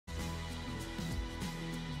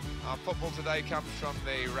Our football today comes from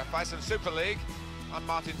the Raiffeisen Super League. I'm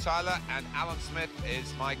Martin Tyler, and Alan Smith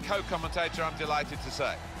is my co-commentator, I'm delighted to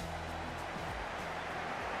say.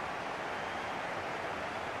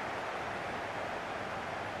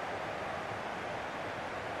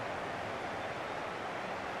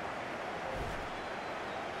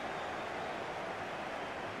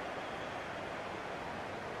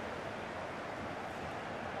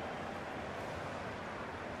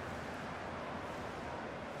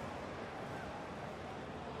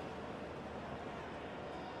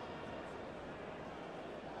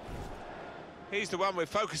 He's the one we're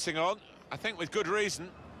focusing on, I think with good reason.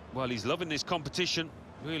 Well, he's loving this competition,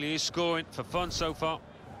 really is scoring for fun so far.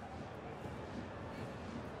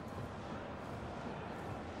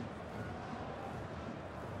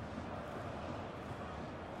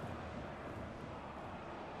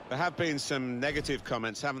 There have been some negative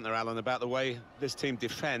comments, haven't there, Alan, about the way this team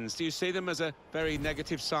defends. Do you see them as a very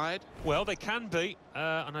negative side? Well, they can be,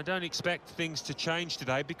 and I don't expect things to change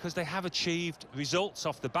today because they have achieved results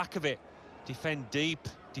off the back of it. Defend deep,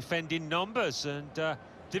 defend in numbers, and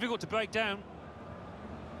difficult to break down.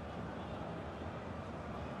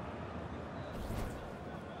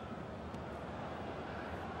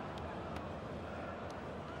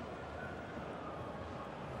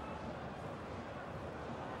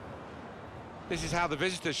 This is how the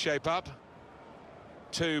visitors shape up.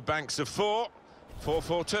 Two banks of four,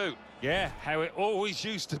 4-4-2. Yeah, how it always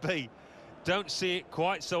used to be. Don't see it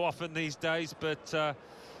quite so often these days, but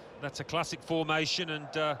that's a classic formation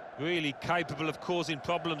and really capable of causing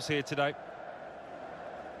problems here today.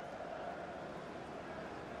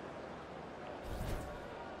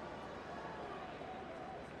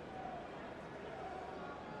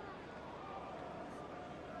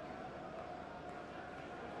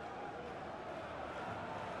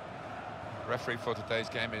 Referee for today's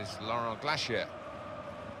game is Laurent Glacier.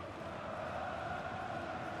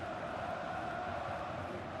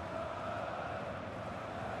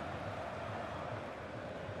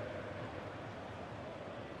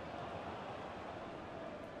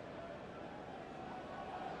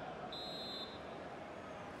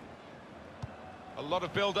 A lot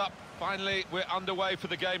of build-up. Finally, we're underway for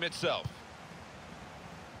the game itself.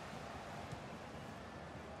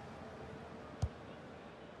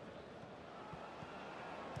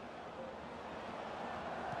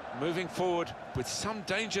 Moving forward with some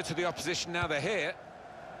danger to the opposition now they're here.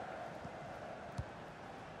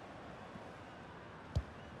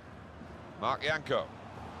 Mark Janko.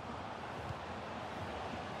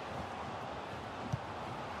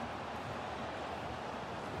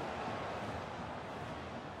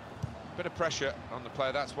 Bit of pressure on the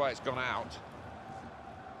player, that's why it's gone out.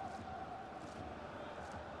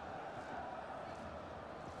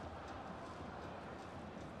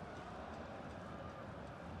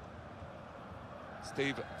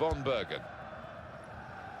 Steve von Bergen.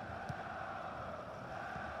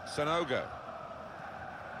 Sanogo.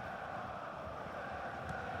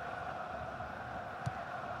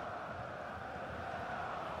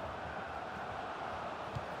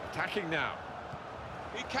 Attacking now.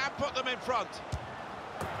 He can put them in front.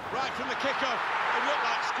 Right from the kickoff. They look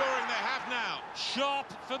like scoring, they have now. Sharp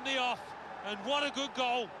from the off, and what a good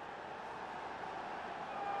goal.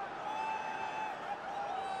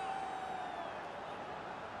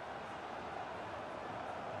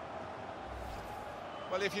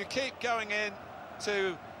 Well, if you keep going in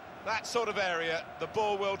to that sort of area, the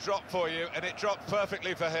ball will drop for you, and it dropped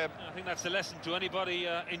perfectly for him. I think that's the lesson to anybody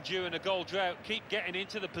enduring a goal drought. Keep getting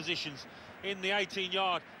into the positions in the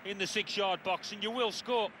 18-yard, in the 6-yard box, and you will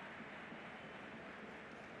score.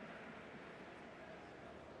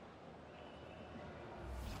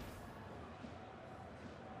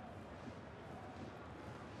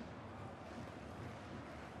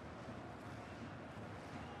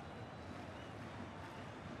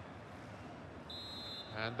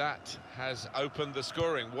 And that has opened the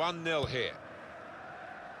scoring. 1-0 here.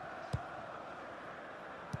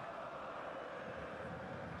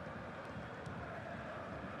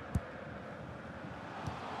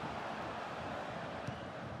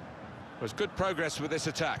 There's good progress with this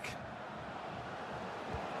attack.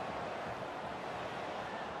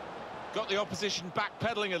 Got the opposition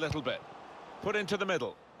backpedaling a little bit. Put into the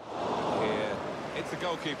middle. Here, it's the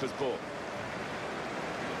goalkeeper's ball.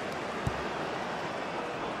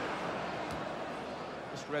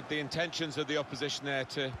 Just read the intentions of the opposition there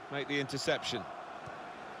to make the interception.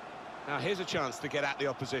 Now here's a chance to get at the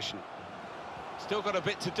opposition. Still got a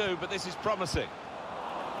bit to do, but this is promising.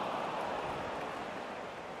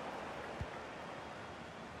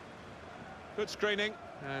 Good screening,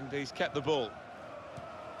 and he's kept the ball.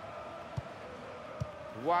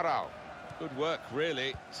 Wow. Good work,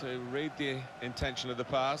 really, to read the intention of the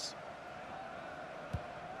pass.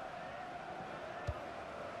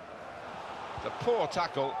 It's a poor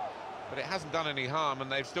tackle, but it hasn't done any harm,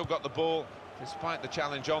 and they've still got the ball despite the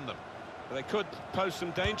challenge on them. But they could pose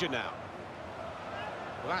some danger now.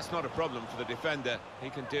 Well, that's not a problem for the defender. He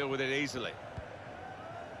can deal with it easily.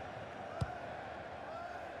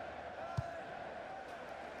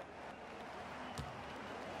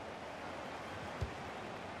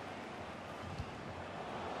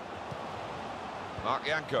 Mark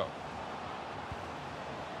Yanko.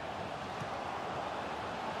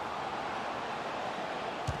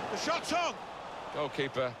 The shot's on!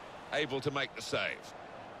 Goalkeeper able to make the save.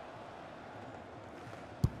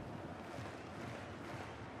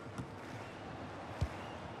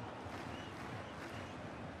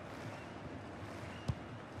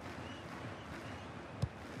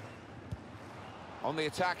 On the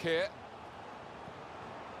attack here.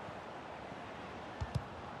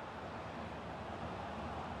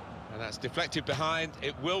 And that's deflected behind.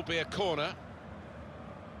 It will be a corner.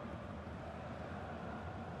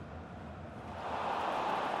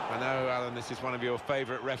 I know, Alan, this is one of your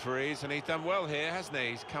favourite referees, and he's done well here, hasn't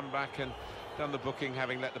he? He's come back and done the booking,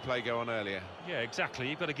 having let the play go on earlier. Yeah, exactly.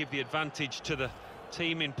 You've got to give the advantage to the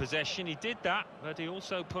team in possession. He did that, but he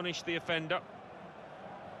also punished the offender.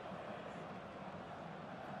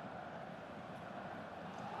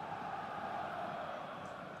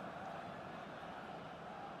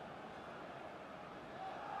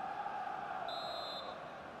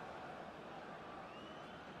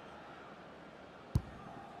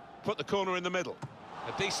 Put the corner in the middle.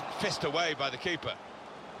 A decent fist away by the keeper.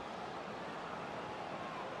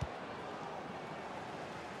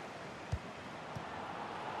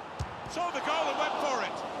 Saw the goal and went for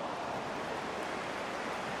it.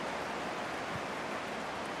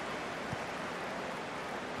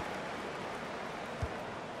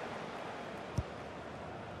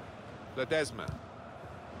 Ledesma.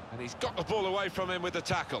 And he's got the ball away from him with the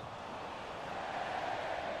tackle.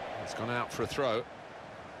 It's gone out for a throw.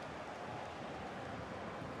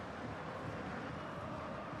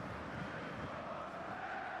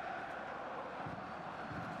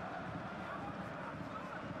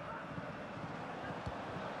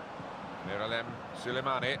 Miralem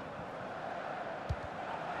Suleimani.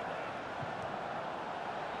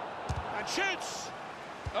 And shoots!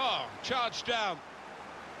 Oh, charged down.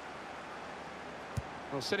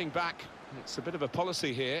 Well, sitting back, it's a bit of a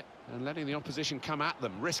policy here, and letting the opposition come at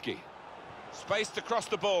them, risky. Spaced across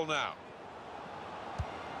the ball now.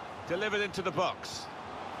 Delivered into the box.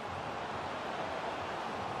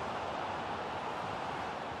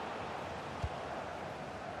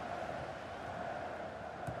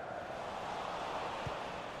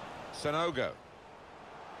 Sanogo.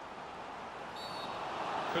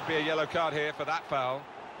 Could be a yellow card here for that foul.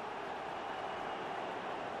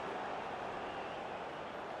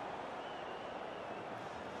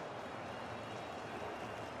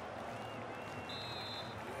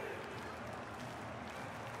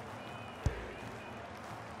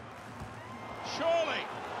 Surely.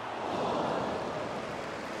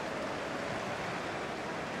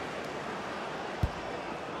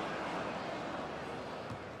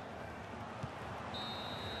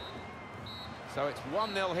 So it's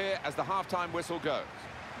 1-0 here as the half-time whistle goes.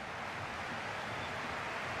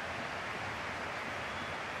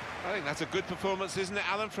 I think that's a good performance, isn't it,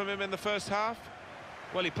 Alan, from him in the first half?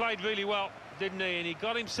 Well, he played really well, didn't he? And he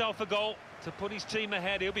got himself a goal to put his team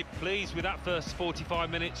ahead. He'll be pleased with that first 45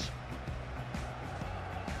 minutes.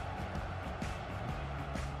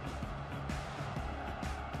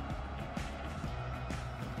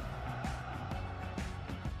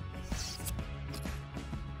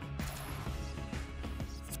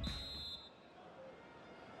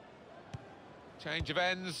 Change of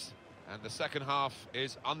ends, and the second half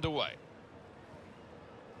is underway.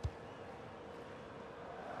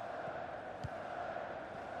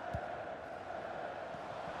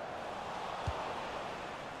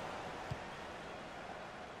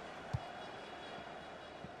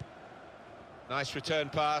 Nice return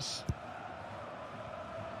pass.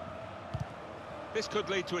 This could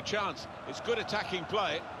lead to a chance. It's good attacking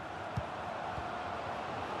play.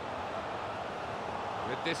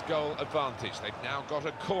 With this goal advantage, they've now got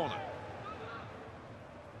a corner.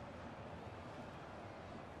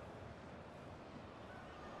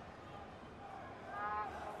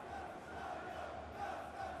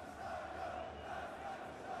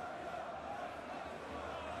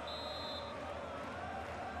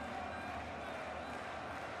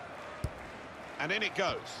 And in it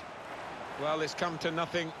goes. Well, it's come to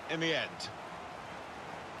nothing in the end.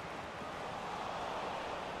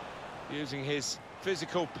 using his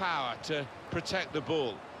physical power to protect the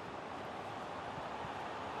ball.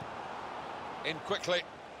 In quickly.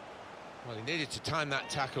 Well, he needed to time that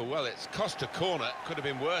tackle well. It's cost a corner. Could have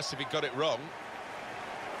been worse if he got it wrong.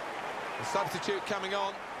 The substitute coming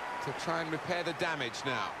on to try and repair the damage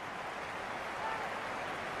now.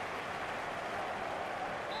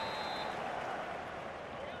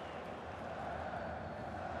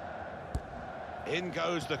 In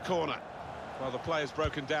goes the corner. Well, the player's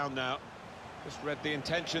broken down now. Just read the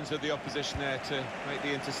intentions of the opposition there to make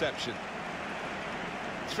the interception.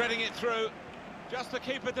 Threading it through. Just the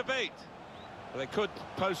keeper to beat. Well, they could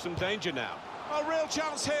pose some danger now. Oh, real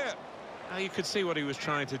chance here. Now you could see what he was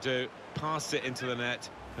trying to do. Passed it into the net,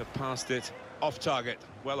 but passed it off target.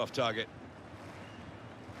 Well off target.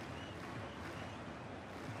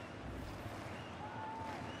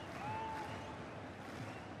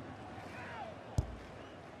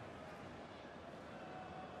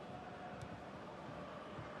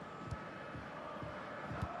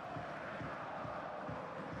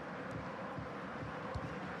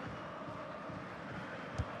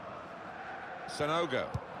 Sanogo.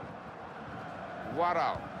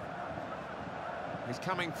 Warao. He's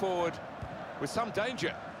coming forward with some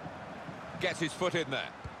danger. Gets his foot in there.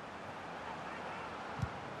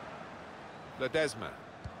 Ledesma.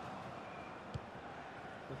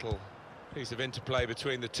 Little piece of interplay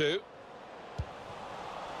between the two.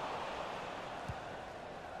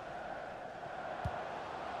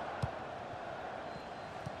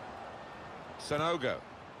 Sanogo.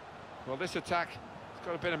 Well, this attack has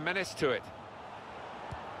got a bit of menace to it.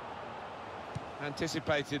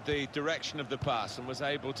 Anticipated the direction of the pass and was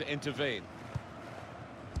able to intervene.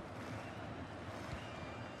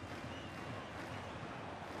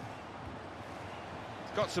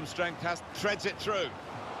 He's got some strength, threads it through.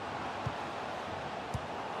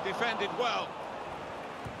 Defended well.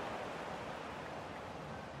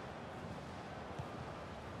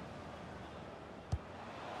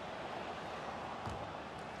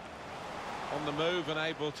 On the move and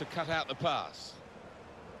able to cut out the pass.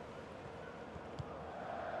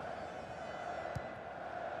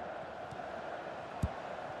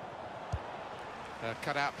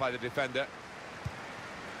 Cut out by the defender.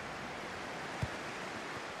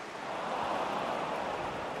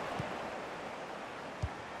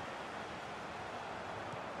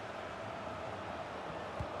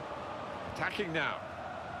 Attacking now.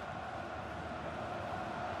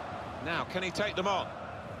 Now, can he take them on?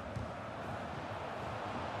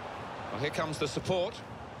 Well, here comes the support.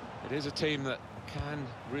 It is a team that can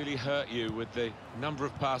really hurt you with the number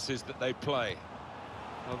of passes that they play.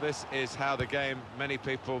 Well, this is how the game, many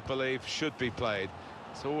people believe, should be played.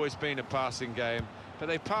 It's always been a passing game, but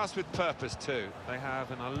they pass with purpose too. They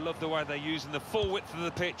have, and I love the way they're using the full width of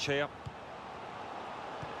the pitch here.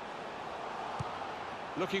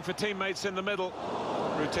 Looking for teammates in the middle.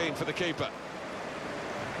 Routine for the keeper.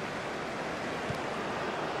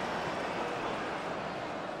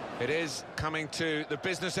 It is coming to the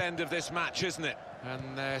business end of this match, isn't it?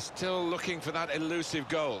 And they're still looking for that elusive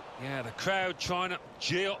goal. Yeah, the crowd trying to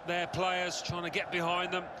gee up their players, trying to get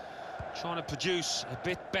behind them, trying to produce a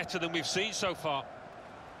bit better than we've seen so far.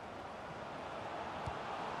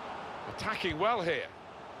 Attacking well here.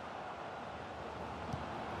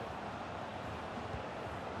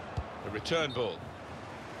 The return ball.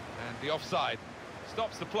 And the offside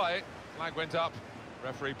stops the play. Flag went up,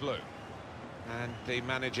 referee blew. And the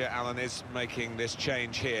manager, Alan, is making this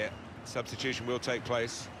change here. Substitution will take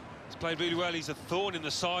place. He's played really well. He's a thorn in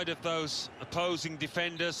the side of those opposing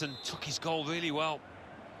defenders and took his goal really well.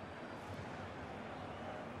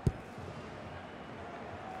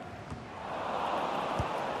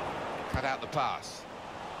 Cut out the pass.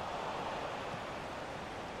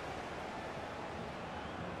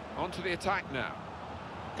 On to the attack now.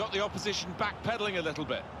 Got the opposition backpedaling a little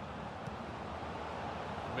bit.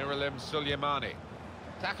 Miralem Suleimani.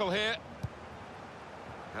 Tackle here.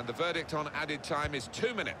 And the verdict on added time is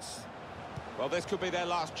 2 minutes. Well, this could be their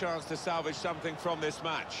last chance to salvage something from this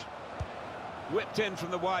match. Whipped in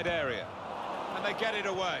from the wide area. And they get it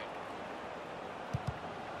away.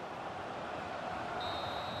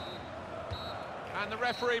 And the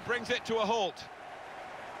referee brings it to a halt.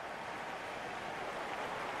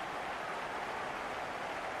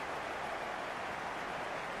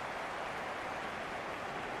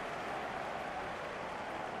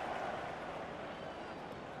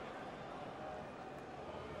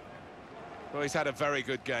 Well, he's had a very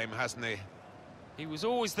good game, hasn't he? He was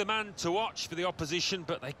always the man to watch for the opposition,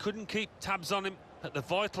 but they couldn't keep tabs on him at the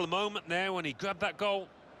vital moment there when he grabbed that goal.